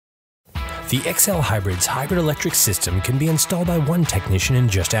The XL Hybrid's hybrid electric system can be installed by one technician in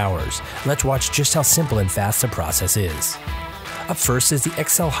just hours. Let's watch just how simple and fast the process is. Up first is the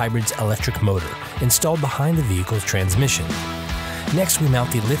XL Hybrid's electric motor, installed behind the vehicle's transmission. Next, we mount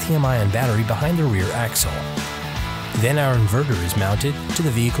the lithium-ion battery behind the rear axle. Then our inverter is mounted to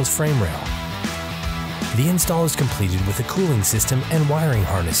the vehicle's frame rail. The install is completed with a cooling system and wiring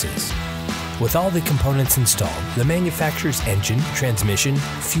harnesses. With all the components installed, the manufacturer's engine, transmission,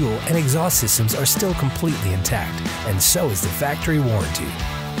 fuel, and exhaust systems are still completely intact, and so is the factory warranty.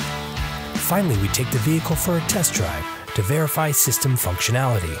 Finally, we take the vehicle for a test drive to verify system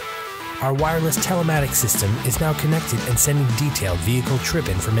functionality. Our wireless telematics system is now connected and sending detailed vehicle trip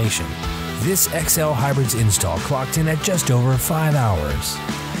information. This XL Hybrid's install clocked in at just over 5 hours.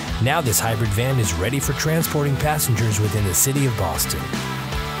 Now this hybrid van is ready for transporting passengers within the city of Boston.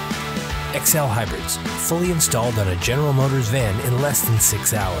 XL Hybrids, fully installed on a General Motors van in less than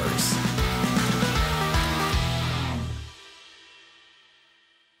 6 hours.